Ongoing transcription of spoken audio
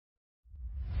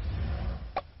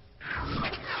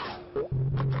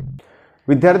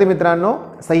विद्यार्थी मित्रांनो,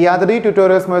 सह्याद्री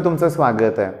ट्युटोरियल्समध्ये तुमचं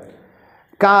स्वागत आहे।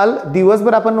 काल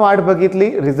दिवसभर आपण वाट बघितली,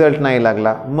 रिझल्ट नाही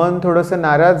लागला, मन थोडंसं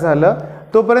नाराज झालं।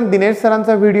 तोपर्यंत दिनेश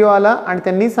सरांचा व्हिडिओ आला आणि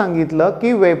त्यांनी सांगितलं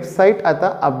की वेबसाईट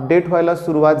आता अपडेट व्हायला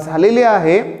सुरुवात झालेली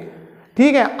आहे।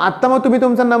 ठीक आहे, आता मग तुम्ही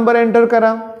तुमचा नंबर एंटर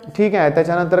करा। ठीक आहे,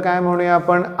 त्याच्यानंतर काय म्हणूया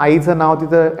आपण, आईचं नाव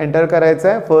तिथं एंटर करायचं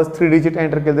आहे। फर्स्ट 3 डिजिट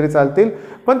एंटर केले तरी चालतील,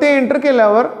 पण ते एंटर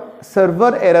केल्यावर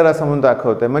सर्व्हर एरर असं म्हणून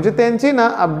दाखवतंय, म्हणजे त्यांची ना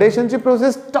अपडेशनची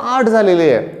प्रोसेस स्टार्ट झालेली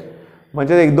आहे।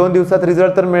 म्हणजे 1-2 दिवसात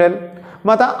रिझल्ट तर मिळेल।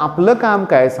 मग आता आपलं काम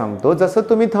काय सांगतो, जसं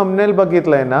तुम्ही थंबनेल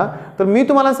बघितलंय ना, तर मी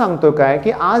तुम्हाला सांगतो काय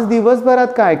की आज दिवसभरात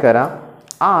काय करा।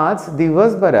 आज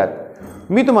दिवसभरात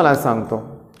मी तुम्हाला सांगतो,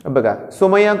 बघा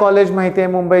सोमय्या कॉलेज माहिती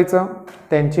आहे मुंबईचं,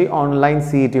 त्यांची ऑनलाईन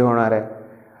CET होणार आहे।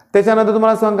 त्याच्यानंतर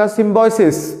तुम्हाला सांगा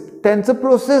सिम्बॉयसिस त्यांचं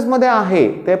प्रोसेसमध्ये आहे,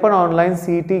 ते पण ऑनलाईन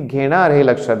CET घेणार, हे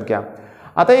लक्षात घ्या।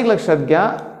 आता एक लक्षात घ्या,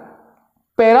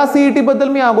 पॅरा CET बद्दल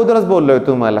मी अगोदरच बोललोय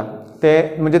तुम्हाला।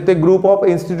 ते म्हणजे ते ग्रुप ऑफ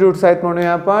इन्स्टिट्यूट्स आहेत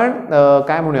म्हणूया आपण,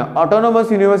 काय म्हणूया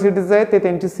ऑटोनॉमस युनिव्हर्सिटीज आहेत, ते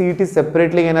त्यांची CET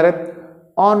सेपरेटली घेणार आहेत,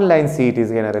 ऑनलाईन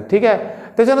CETs घेणार आहेत। ठीक आहे,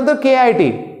 त्याच्यानंतर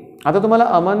KIT, आता तुम्हाला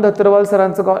अमन धत्रवाल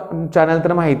सरांचं चॅनल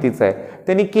तर माहितीच आहे,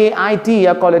 त्यांनी KIT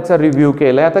या कॉलेजचा रिव्ह्यू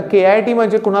केलाय। आता KIT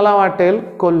म्हणजे कुणाला वाटेल,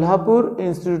 Kolhapur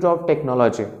institute of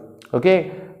technology. Okay,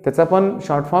 त्याचा पण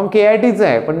शॉर्ट फॉर्म KITच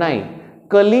आहे, पण नाही,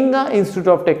 कलिंगा इन्स्टिट्यूट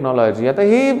ऑफ टेक्नॉलॉजी। आता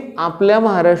हे आपल्या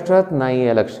महाराष्ट्रात नाही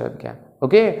आहे, लक्षात घ्या।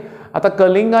 ओके, आता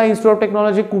कलिंगा इन्स्टिट्यूट ऑफ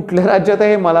टेक्नॉलॉजी कुठल्या राज्यात आहे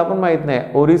हे मला पण माहित नाही,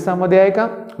 ओरिसामध्ये आहे का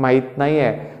माहित नाही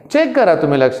आहे, चेक करा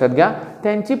तुम्ही, लक्षात घ्या।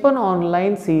 त्यांची पण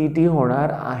ऑनलाईन CET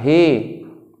होणार आहे।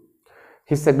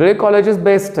 हे सगळे कॉलेजेस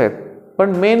बेस्ट आहेत,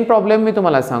 पण मेन प्रॉब्लेम मी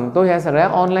तुम्हाला सांगतो, ह्या सगळ्या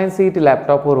ऑनलाईन CET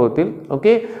लॅपटॉपवर होतील।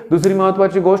 ओके, दुसरी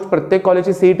महत्त्वाची गोष्ट, प्रत्येक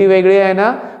कॉलेजची CET वेगळी आहे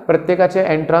ना, प्रत्येकाच्या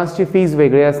एंट्रान्सची फीज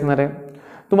वेगळी असणार आहे।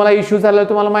 तुम्हाला इश्यू झाला,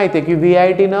 तुम्हाला माहिती आहे की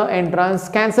VITनं एंट्रान्स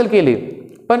कॅन्सल केली,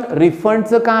 पण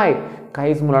रिफंडचं काय,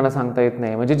 काहीच मुलांना सांगता येत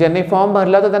नाही। म्हणजे ज्यांनी फॉर्म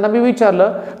भरला तर त्यांना मी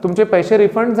विचारलं तुमचे पैसे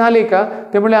रिफंड झाले का,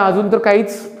 ते म्हणले अजून तर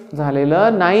काहीच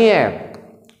झालेलं नाही आहे।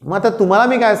 मग आता तुम्हाला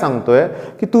मी काय सांगतोय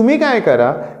की तुम्ही काय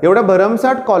करा, एवढ्या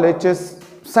भरमसाठ कॉलेजचे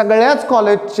सगळ्याच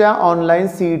कॉलेजच्या ऑनलाईन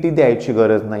CET द्यायची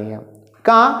गरज नाही आहे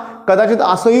का, कदाचित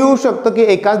असं येऊ शकतं की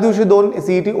एकाच दिवशी 2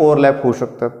 CET ओव्हरलॅप होऊ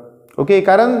शकतात। ओके,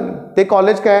 कारण ते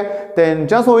कॉलेज काय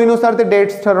त्यांच्या सोयीनुसार ते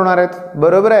डेट्स ठरवणार आहेत,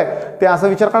 बरोबर आहे। ते असं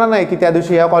विचार करणार नाही की त्या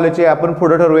दिवशी या कॉलेजचे आपण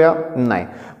पुढे ठरवूया, नाही।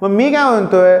 मग मी काय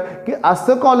म्हणतोय की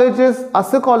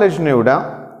असं कॉलेज निवडा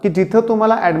की जिथं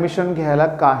तुम्हाला ॲडमिशन घ्यायला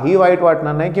काही वाईट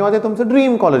वाटणार नाही, किंवा ते तुमचं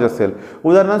ड्रीम कॉलेज असेल।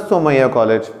 उदाहरणार्थ सोमय्या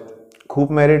कॉलेज,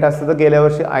 खूप मेरिट असतं, तर गेल्या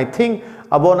वर्षी आय थिंक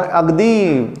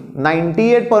अगदी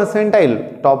 98%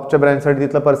 टॉपच्या ब्रँचसाठी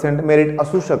तिथलं मेरिट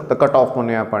असू शकतं, कट ऑफ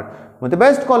म्हणूया आपण, मग ते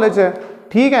बेस्ट कॉलेज आहे।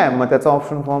 ठीक आहे, मग त्याचा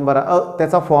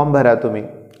त्याचा फॉर्म भरा तुम्ही।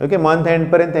 ओके, मंथ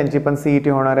एंडपर्यंत त्यांची पण CET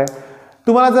होणार आहे।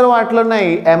 तुम्हाला जर वाटलं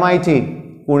नाही, MIT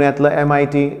पुण्यातलं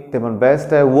MIT ते पण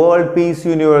बेस्ट आहे, वर्ल्ड पीस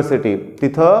युनिव्हर्सिटी,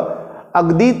 तिथं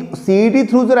अगदी CET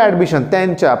थ्रू जर ॲडमिशन,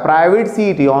 त्यांच्या private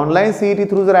CET online CET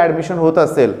through जर ॲडमिशन होत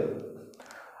असेल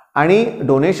आणि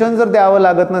डोनेशन जर द्यावं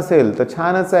लागत नसेल तर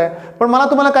छानच आहे। पण मला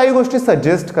तुम्हाला काही गोष्टी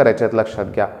सजेस्ट करायच्या आहेत, लक्षात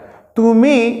घ्या।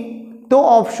 तुम्ही तो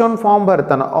ऑप्शन फॉर्म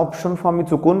भरताना, ऑप्शन फॉर्म मी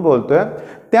चुकून बोलतोय,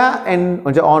 त्या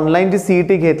म्हणजे ऑनलाईन जी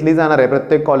CET घेतली जाणार आहे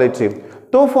प्रत्येक कॉलेजची,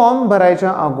 तो फॉर्म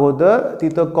भरायच्या अगोदर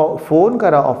तिथं फोन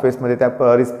करा ऑफिसमध्ये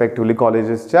त्या रिस्पेक्टिव्हली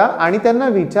कॉलेजेसच्या, आणि त्यांना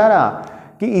विचारा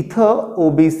की इथं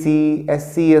OBC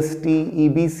SC ST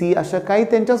EBC अशा काही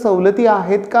त्यांच्या सवलती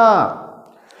आहेत का।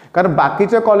 कारण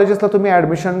बाकीच्या कॉलेजेसला तुम्ही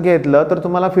ॲडमिशन घेतलं तर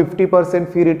तुम्हाला 50%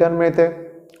 फी रिटर्न मिळते,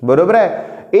 बरोबर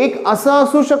आहे। एक असं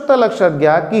असू शकतं, लक्षात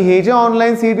घ्या, की हे जे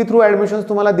ऑनलाईन CET थ्रू ॲडमिशन्स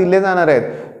तुम्हाला दिले जाणार आहेत,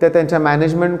 ते त्यांच्या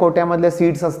मॅनेजमेंट कोट्यामधल्या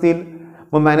सीट्स असतील।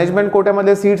 मग मॅनेजमेंट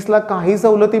कोट्यामधल्या सीट्सला काही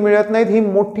सवलती मिळत नाहीत,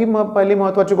 ही पहिली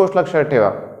महत्त्वाची गोष्ट लक्षात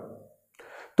ठेवा।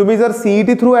 तुम्ही जर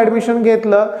CET थ्रू ॲडमिशन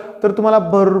घेतलं तर तुम्हाला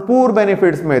भरपूर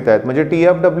बेनिफिट्स मिळत आहेत, म्हणजे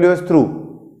TFWS through,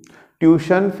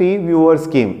 tuition fee viewer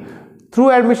scheme through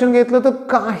admission घेतलं तर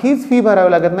काहीच फी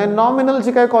भरावी लागत नाही। नॉमिनल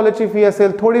जी काही कॉलेजची फी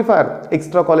असेल, थोडीफार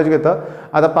एक्स्ट्रा कॉलेज घेतं,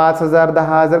 आता 5,000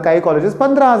 10,000, काही कॉलेजेस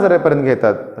 15,000 पर्यंत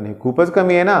घेतात, पण हे खूपच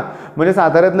कमी आहे ना। म्हणजे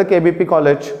साताऱ्यातलं KBP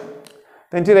कॉलेज,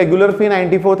 त्यांची रेग्युलर फी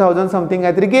 94,000 समथिंग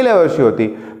काहीतरी गेल्या वर्षी होती,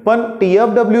 पण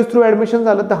TFWS थ्रू ॲडमिशन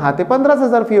झालं तर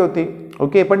 15,000 फी होती।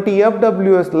 ओके, पण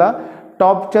TFWSला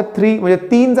टॉपच्या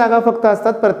 3 जागा फक्त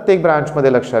असतात प्रत्येक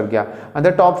ब्रांचमध्ये, लक्षात घ्या, आणि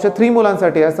त्या टॉपच्या 3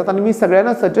 मुलांसाठी असतात। आणि मी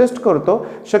सगळ्यांना सजेस्ट करतो,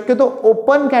 शक्यतो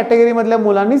ओपन कॅटेगरीमधल्या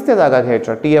मुलांनीच त्या जागा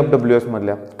घ्यायच्या TFWS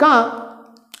मधल्या, का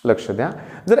लक्ष द्या,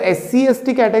 जर SC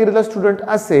ST कॅटेगरीला स्टुडंट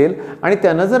असेल आणि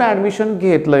त्यानं जर ॲडमिशन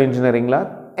घेतलं इंजिनिअरिंगला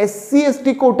SC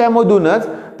ST कोट्यामधूनच,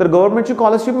 तर गव्हर्नमेंटची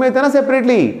स्कॉलरशिप मिळते ना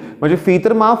सेपरेटली, म्हणजे फी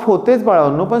तर माफ होतेच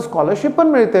बाळांनो, पण स्कॉलरशिप पण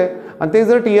मिळते। आणि ते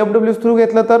जर TFWS थ्रू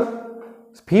घेतलं तर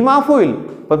फी माफ होईल,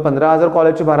 पण 15,000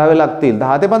 कॉलेजचे भरावे लागतील,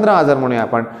 10 ते 15,000 म्हणूया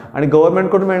आपण, आणि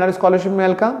गव्हर्नमेंटकडून मिळणारी स्कॉलरशिप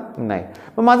मिळेल का? नाही.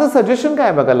 पण माझं सजेशन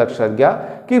काय बघा, लक्षात घ्या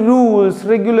की रूल्स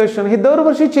रेग्युलेशन हे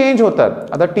दरवर्षी चेंज होतात.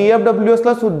 आता TFWS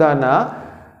ला सुद्धा ना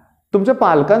तुमच्या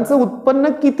पालकांचं उत्पन्न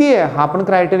किती आहे हा पण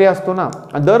क्रायटेरिया असतो ना,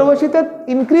 दरवर्षी त्यात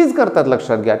इन्क्रीज करतात,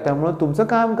 लक्षात घ्या. त्यामुळे तुमचं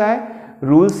काम काय,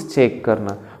 रूल्स चेक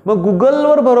करणं. मग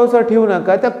गुगलवर भरोसा ठेवू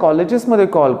नका, त्या कॉलेजेसमध्ये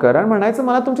कॉल करा आणि म्हणायचं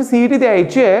मला तुमची CET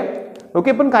द्यायची आहे,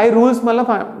 ओके, पण काही रूल्स मला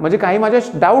म्हणजे काही माझ्या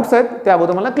डाऊट्स आहेत त्या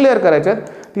अगोदर मला क्लिअर करायचे आहेत.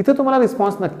 तिथे तुम्हाला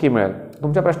रिस्पॉन्स नक्की मिळेल,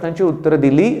 तुमच्या प्रश्नांची उत्तरं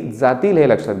दिली जातील हे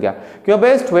लक्षात घ्या. किंवा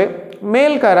बेस्ट वे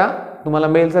मेल करा, तुम्हाला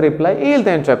मेलचा रिप्लाय येईल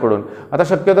त्यांच्याकडून. आता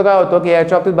शक्यतो काय होतं की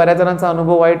याच्या बाबतीत बऱ्याच जणांचा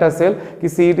अनुभव वाईट असेल की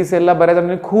CET सेलला बऱ्याच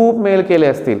जणांनी खूप मेल केले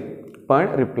असतील पण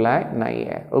रिप्लाय नाही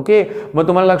आहे. ओके, मग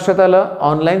तुम्हाला लक्षात आलं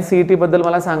ऑनलाईन CET बद्दल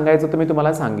मला सांगायचं होतं, मी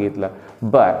तुम्हाला सांगितलं.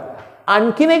 बरं,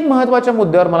 आणखीन एक महत्त्वाच्या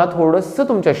मुद्द्यावर मला थोडंसं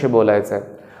तुमच्याशी बोलायचं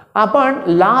आहे. आपण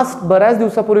लास्ट बऱ्याच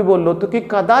दिवसापूर्वी बोललो होतो की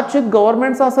कदाचित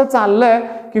गव्हर्नमेंटचं असं चाललंय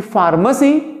की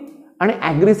फार्मसी आणि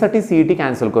ॲग्रीसाठी CET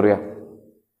कॅन्सल करूया.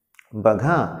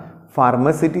 बघा,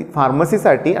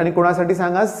 फार्मसीसाठी आणि कोणासाठी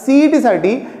सांगा, CET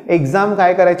साठी एक्झाम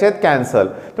काय करायचे आहेत, कॅन्सल.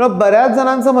 तर बऱ्याच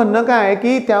जणांचं म्हणणं काय आहे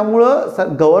की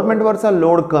त्यामुळं गव्हर्नमेंटवरचा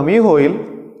लोड कमी होईल,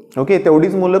 ओके,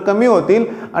 तेवढीच मुलं कमी होतील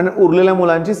आणि उरलेल्या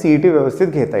मुलांची CET व्यवस्थित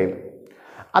घेता येईल.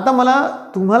 आता मला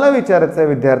तुम्हाला विचारायचं आहे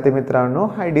विद्यार्थी मित्रांनो,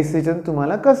 हा डिसिजन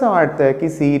तुम्हाला कसं वाटतंय की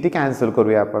CET कॅन्सल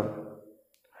करूया आपण?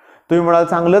 तुम्ही म्हणाल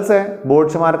चांगलंच आहे,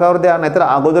 बोर्डच्या मार्कावर द्या, नाहीतर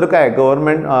अगोदर काय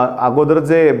गव्हर्नमेंट अगोदर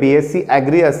जे BSc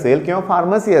ॲग्री असेल किंवा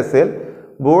फार्मसी असेल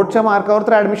बोर्डच्या मार्कावर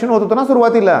तर ॲडमिशन होत होतं ना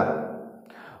सुरुवातीला.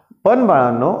 पण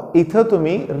बाळांनो, इथं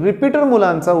तुम्ही रिपीटर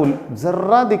मुलांचा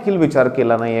जरा देखील विचार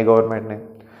केला नाही आहे गव्हर्नमेंटने.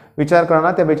 विचार करा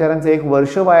ना, त्या बिचाऱ्यांचं 1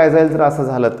 वर्ष वाया जाईल जर असं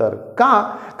झालं तर. का?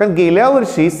 कारण गेल्या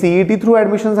वर्षी CET थ्रू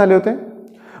ॲडमिशन झाले होते.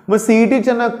 मग CET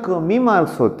ज्यांना कमी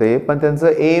मार्क्स होते पण त्यांचं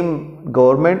एम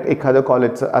गव्हर्नमेंट एखादं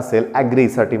कॉलेजचं असेल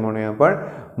ॲग्रीसाठी म्हणूया आपण,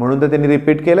 म्हणून तर त्यांनी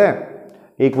रिपीट केलंय.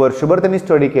 1 वर्षभर त्यांनी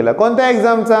स्टडी केला कोणत्या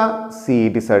एक्झामचा,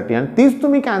 CET साठी, आणि तीच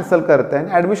तुम्ही कॅन्सल करताय.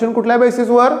 ॲडमिशन कुठल्या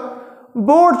बेसिसवर,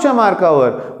 बोर्डच्या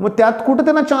मार्कावर. मग त्यात कुठं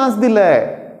त्यांना चान्स दिलाय?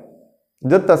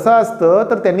 जर तसं असतं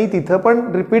तर त्यांनी तिथं पण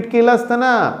रिपीट केलं असतं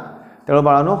ना. त्यामुळे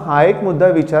बाळांनो, हा एक मुद्दा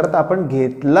विचारात आपण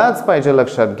घेतलाच पाहिजे,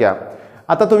 लक्षात घ्या.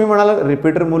 आता तुम्ही म्हणाल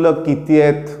रिपीटर मुलं किती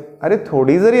आहेत? अरे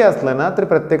थोडी जरी असलं ना तरी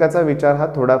प्रत्येकाचा विचार हा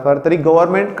थोडाफार तरी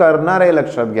गव्हर्नमेंट करणार आहे,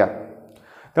 लक्षात घ्या.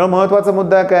 त्यामुळे महत्त्वाचा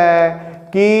मुद्दा काय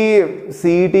की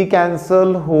CET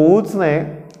कॅन्सल होऊच नये,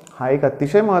 हा एक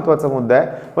अतिशय महत्त्वाचा मुद्दा आहे.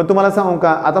 पण तुम्हाला सांगू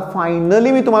का, आता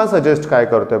फायनली मी तुम्हाला सजेस्ट काय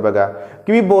करतोय बघा,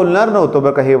 की मी बोलणार नव्हतो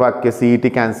बघा हे वाक्य CET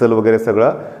कॅन्सल वगैरे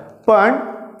सगळं, पण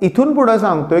इथून पुढे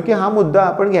सांगतोय की हा मुद्दा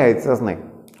आपण घ्यायचाच नाही.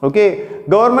 ओके,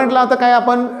 गव्हर्नमेंटला आता काय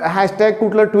आपण हॅशटॅग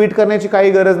कुठलं ट्विट करण्याची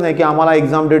काही गरज नाही की आम्हाला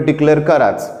एक्झाम डेट डिक्लेअर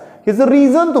कराच. याचं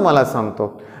रिझन तुम्हाला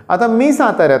सांगतो. आता मी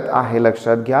साताऱ्यात आहे,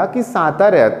 लक्षात घ्या की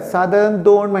साताऱ्यात साधारण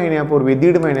 2 महिन्यापूर्वी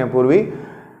 1.5 महिन्यापूर्वी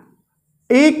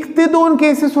 1 ते 2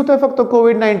 केसेस होत्या फक्त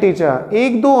कोविड-19च्या,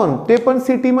 1-2, ते पण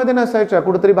सिटीमध्ये नसायच्या,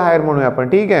 कुठेतरी बाहेर म्हणूया आपण,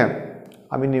 ठीक आहे.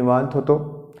 आम्ही निवांत होतो.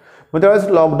 मग त्यावेळेस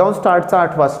लॉकडाऊन स्टार्टचा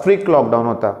 8वा स्ट्रिक्ट लॉकडाऊन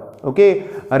होता. ओके,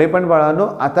 अरे पण बाळांनो,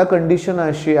 आता कंडिशन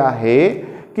अशी आहे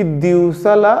की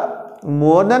दिवसाला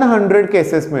मोर दॅन 100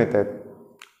 केसेस मिळत आहेत.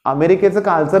 अमेरिकेचं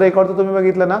कालचं रेकॉर्ड तर तुम्ही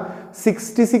बघितलं ना,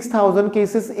 66,000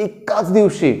 केसेस एकाच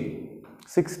दिवशी,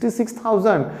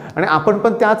 66,000, आणि आपण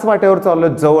पण त्याच वाट्यावर चाललो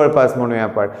जवळपास म्हणूया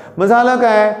आपण. मग झालं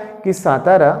काय की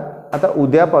सातारा आता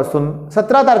उद्यापासून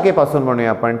 17 तारखेपासून म्हणूया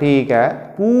आपण, ठीक आहे,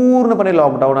 पूर्णपणे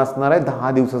लॉकडाऊन असणार आहे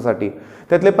 10 दिवसासाठी.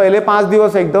 त्यातले पहिले 5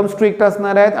 दिवस एकदम स्ट्रिक्ट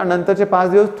असणार आहेत आणि नंतरचे 5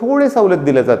 दिवस थोडे सवलत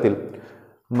दिले जातील.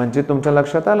 म्हणजे तुमच्या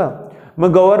लक्षात आलं.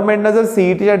 मग गव्हर्नमेंटनं जर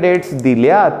CETच्या डेट्स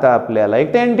दिल्या आता आपल्याला,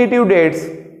 एक टेंटेटिव्ह डेट्स,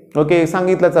 ओके,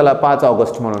 सांगितलं चला 5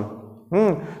 ऑगस्ट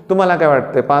म्हणून, तुम्हाला काय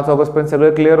वाटतंय 5 ऑगस्टपर्यंत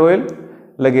सगळं क्लिअर होईल?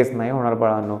 लगेच नाही होणार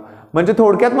बाळांनो. म्हणजे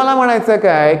थोडक्यात मला म्हणायचं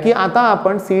काय की आता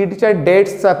आपण CETच्या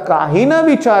डेट्सचा काही न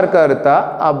विचार करता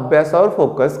अभ्यासावर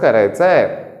फोकस करायचा आहे.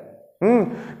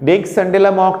 नेक्स्ट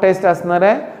संडेला मॉक टेस्ट असणार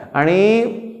आहे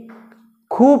आणि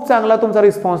खूप चांगला तुमचा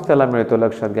रिस्पॉन्स त्याला मिळतो,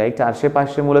 लक्षात घ्या. एक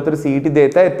 400-500 मुलं तर CET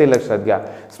देत आहेत ते लक्षात घ्या.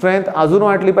 स्ट्रेंथ अजून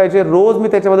वाढली पाहिजे. रोज मी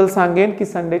त्याच्याबद्दल सांगेन की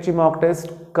संडेची मॉक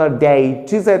टेस्ट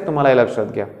द्यायचीच आहे तुम्हाला, हे लक्षात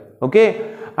घ्या. ओके,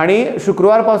 आणि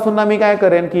शुक्रवारपासून ना मी काय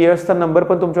करेन की यशचा नंबर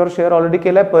पण तुमच्यावर शेअर ऑलरेडी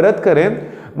केलाय, परत करेन.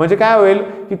 म्हणजे काय होईल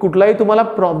की कुठलाही तुम्हाला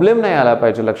प्रॉब्लेम नाही आला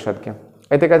पाहिजे, लक्षात घ्या.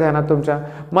 येते का ध्यानात तुमच्या?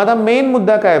 मग आता मेन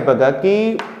मुद्दा काय बघा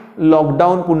की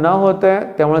लॉकडाऊन पुन्हा होत आहे,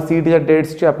 त्यामुळे CETच्या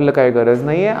डेट्सची आपल्याला काही गरज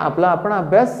नाही आहे, आपला आपण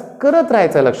अभ्यास करत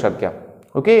राहायचा, लक्षात घ्या.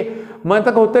 ओके, मग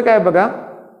आता होतं काय बघा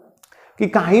की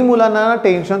काही मुलांना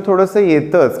टेन्शन थोडंसं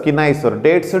येतंच की नाही सर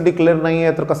डेट्स डिक्लेअर नाही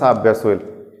आहे तर कसा अभ्यास होईल.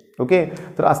 ओके,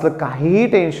 तर असलं काहीही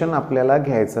टेन्शन आपल्याला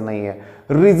घ्यायचं नाही आहे.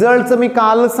 रिझल्टचं मी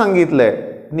काल सांगितलंय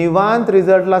निवांत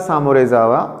रिझल्टला सामोरे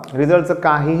जावा. रिझल्टचं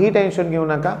काहीही टेन्शन घेऊ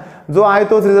नका. जो आहे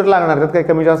तोच रिझल्ट लागणार, त्यात काही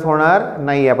कमी जास्त होणार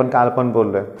नाही. आपण काल पण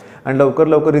बोललोय. आणि लवकर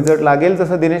लवकर रिझल्ट लागेल.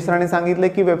 जसं दिनेश सरांनी सांगितलं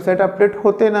की वेबसाईट अपडेट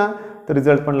होते ना, तर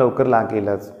रिझल्ट पण लवकर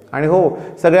लागेलच. आणि हो,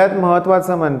 सगळ्यात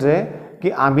महत्त्वाचं म्हणजे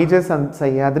की आम्ही जे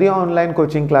सह्याद्री ऑनलाईन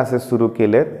कोचिंग क्लासेस सुरू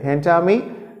केलेत, ह्यांच्या आम्ही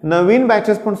नवीन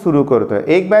बॅचेस पण सुरू करतोय.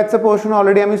 एक बॅचचं पोर्शन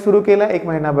ऑलरेडी आम्ही सुरू केलं, 1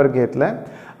 महिनाभर घेतलंय.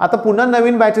 आता पुन्हा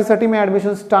नवीन बॅचेससाठी मी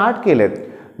ॲडमिशन स्टार्ट केलेत.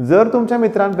 जर तुमच्या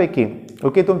मित्रांपैकी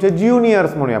ओके, तुमचे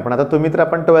ज्युनियर्स म्हणूया आपण, आता तुम्ही तर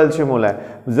आपण 12ची मुलं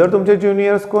आहे, जर तुमचे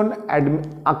ज्युनियर्स कोण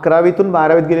 11वीतून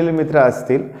 12वीत गेलेले मित्र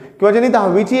असतील किंवा ज्यांनी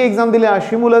 10वीची एक्झाम दिली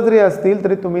अशी मुलं जरी असतील,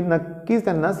 तरी तुम्ही नक्कीच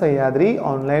त्यांना Sahyadri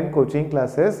online coaching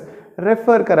classes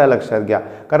refer करा. लक्षात घ्या,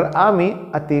 कारण आम्ही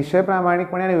अतिशय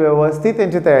प्रामाणिकपणे आणि व्यवस्थित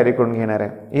त्यांची तयारी करून घेणार आहे.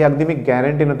 ही अगदी मी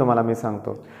गॅरंटीनं तुम्हाला मी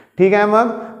सांगतो. ठीक आहे,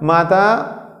 मग आता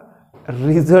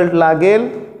रिझल्ट लागेल.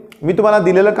 मी तुम्हाला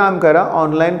दिलेलं काम करा.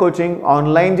 ऑनलाईन कोचिंग,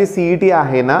 ऑनलाईन जी CET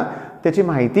आहे ना, त्याची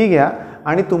माहिती घ्या.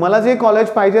 आणि तुम्हाला जे कॉलेज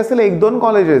पाहिजे असेल, 1-2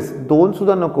 कॉलेजेस, 2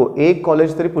 सुद्धा नको, 1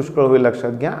 कॉलेज तरी पुष्कळ होईल.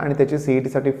 लक्षात घ्या. आणि त्याची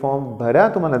CETसाठी फॉर्म भरा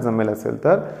तुम्हाला जमेल असेल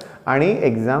तर, आणि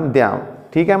एक्झाम द्या.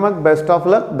 ठीक आहे, मग बेस्ट ऑफ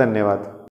लक. धन्यवाद.